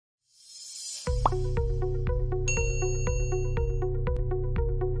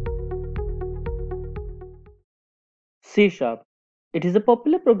C Sharp. It is a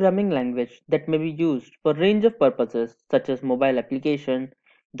popular programming language that may be used for a range of purposes such as mobile application,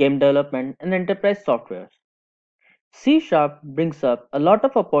 game development, and enterprise software. C Sharp brings up a lot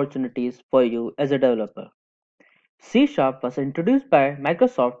of opportunities for you as a developer. C Sharp was introduced by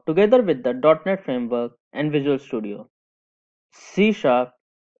Microsoft together with the .NET Framework and Visual Studio. C Sharp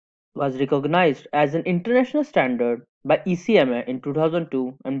was recognized as an international standard by ECMA in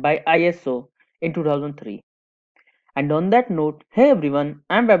 2002 and by ISO in 2003. And on that note, hey everyone,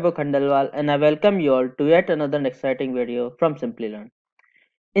 I'm Vaibhav Khandelwal and I welcome you all to yet another exciting video from Simplilearn.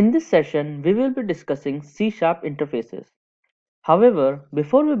 In this session, we will be discussing C Sharp interfaces. However,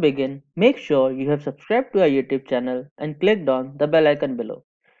 before we begin, make sure you have subscribed to our YouTube channel and clicked on the bell icon below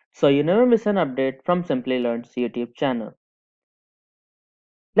so you never miss an update from Simplilearn's YouTube channel.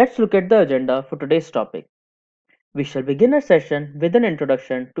 Let's look at the agenda for today's topic. We shall begin our session with an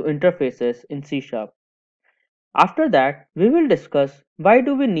introduction to interfaces in C Sharp. After that, we will discuss why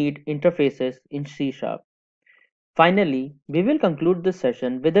do we need interfaces in C Sharp. Finally, we will conclude this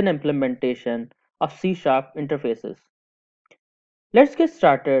session with an implementation of C Sharp interfaces. Let's get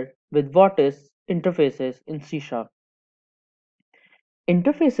started with what is interfaces in C Sharp.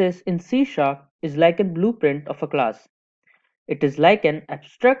 Interfaces in C Sharp is like a blueprint of a class. It is like an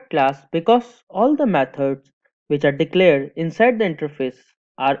abstract class because all the methods which are declared inside the interface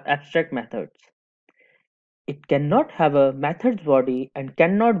are abstract methods. It cannot have a methods body and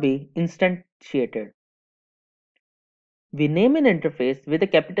cannot be instantiated. We name an interface with a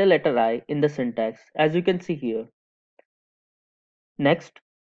capital letter I in the syntax, as you can see here. Next,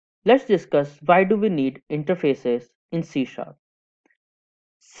 let's discuss why do we need interfaces in C Sharp.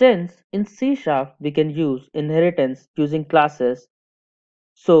 Since in C Sharp we can use inheritance using classes,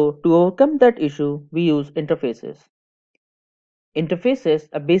 so to overcome that issue we use interfaces. Interfaces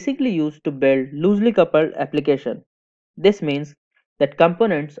are basically used to build loosely coupled applications. This means that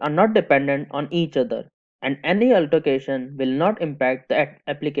components are not dependent on each other and any altercation will not impact the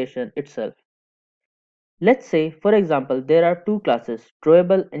application itself. Let's say, for example, there are two classes,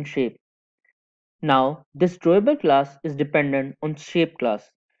 drawable and shape. Now, this drawable class is dependent on shape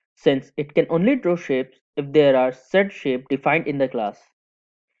class, since it can only draw shapes if there are set shape defined in the class.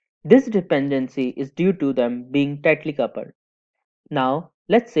 This dependency is due to them being tightly coupled. Now,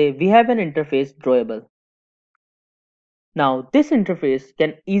 let's say we have an interface drawable. Now, this interface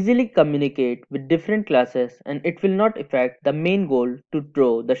can easily communicate with different classes and it will not affect the main goal to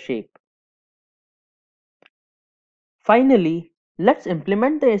draw the shape. Finally, let's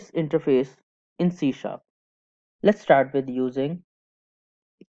implement this interface in C Sharp. Let's start with using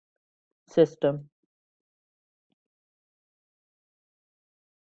system.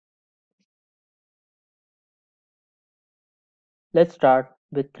 Let's start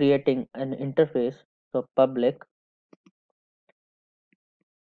with creating an interface. So public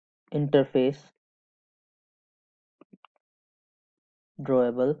interface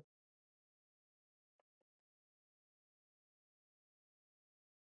drawable.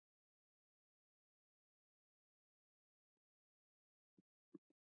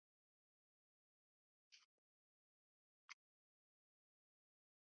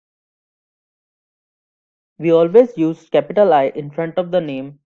 We always use capital I in front of the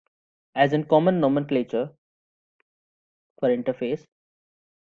name as in common nomenclature for interface.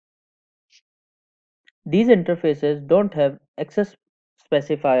 These interfaces don't have access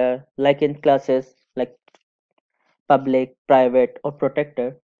specifier like in classes like public, private or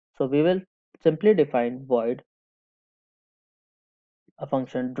protected. So we will simply define void a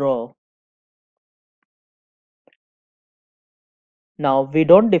function draw. Now we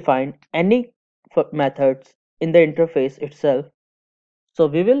don't define any methods in the interface itself. So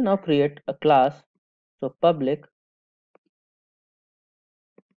we will now create a class. So public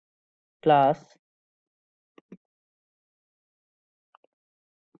class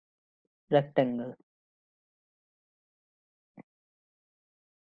rectangle.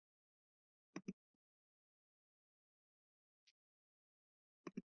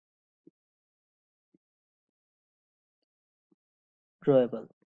 Drawable.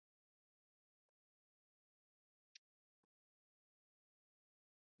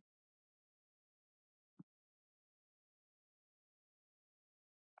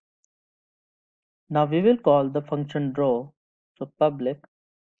 Now we will call the function draw. So public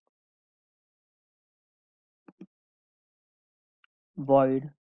void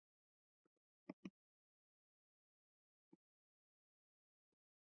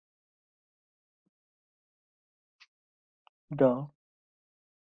draw.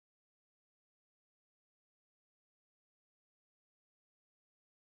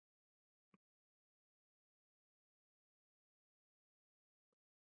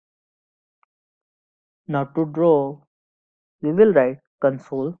 Now to draw, we will write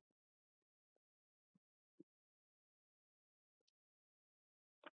console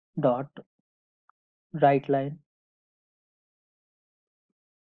dot write line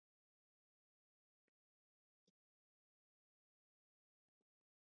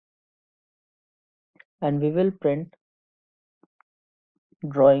and we will print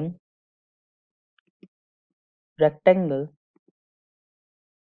drawing rectangle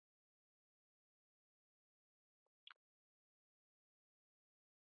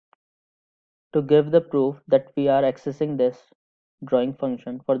to give the proof that we are accessing this drawing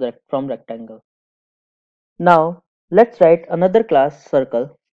function from rectangle. Now let's write another class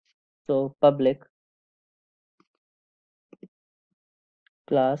circle. So public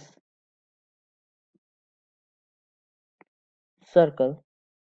class circle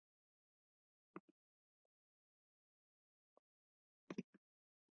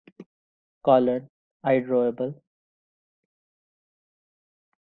colon iDrawable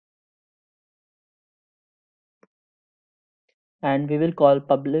and we will call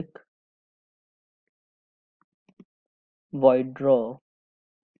public void draw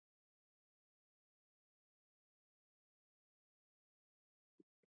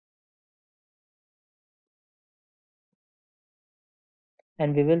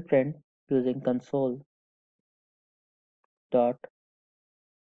and we will print using console dot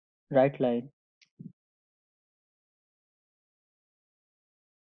write line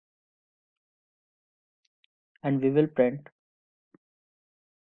and we will print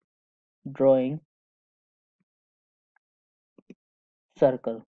drawing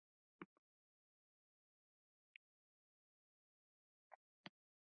circle.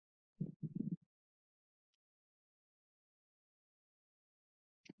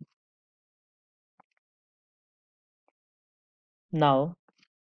 Now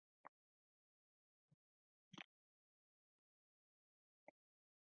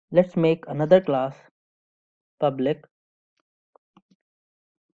let's make another class public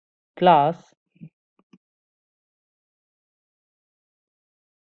class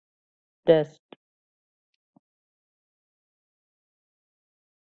test.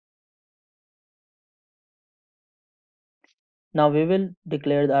 Now we will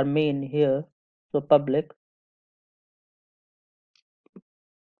declare our main here. So public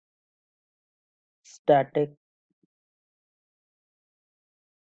static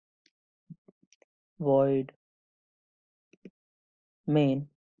void main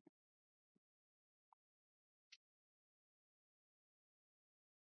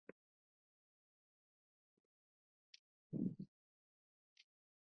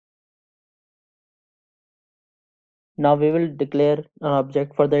now we will declare an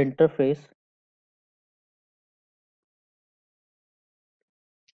object for the interface.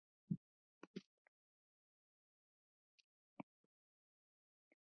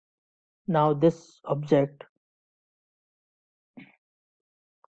 Now this object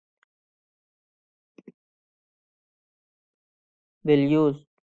will use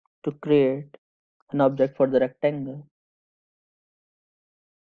to create an object for the rectangle.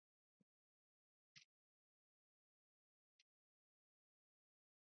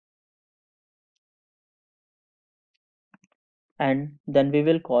 And then we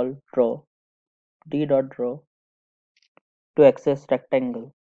will call draw d.draw to access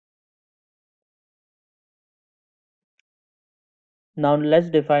rectangle. Now let's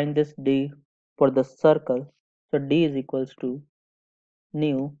define this d for the circle. So d is equals to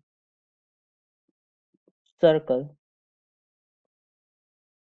new circle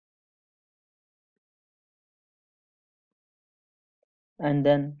and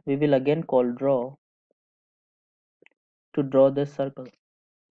then we will again call draw to draw this circle.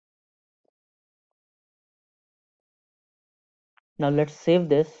 Now let's save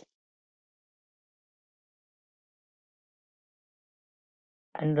this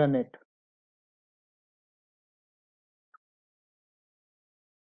and run it.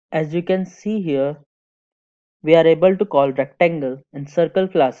 As you can see here, we are able to call rectangle and circle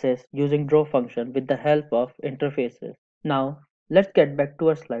classes using draw function with the help of interfaces. Now let's get back to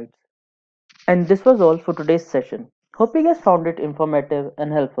our slides. And this was all for today's session. Hope you guys found it informative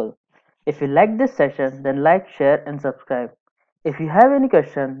and helpful. If you liked this session, then like, share and subscribe. If you have any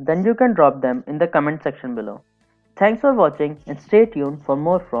question, then you can drop them in the comment section below. Thanks for watching and stay tuned for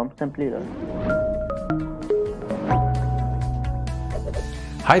more from Simplilearn.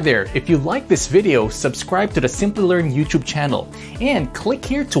 Hi there, if you like this video, subscribe to the Simplilearn YouTube channel and click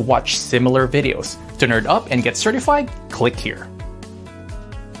here to watch similar videos. To nerd up and get certified, click here.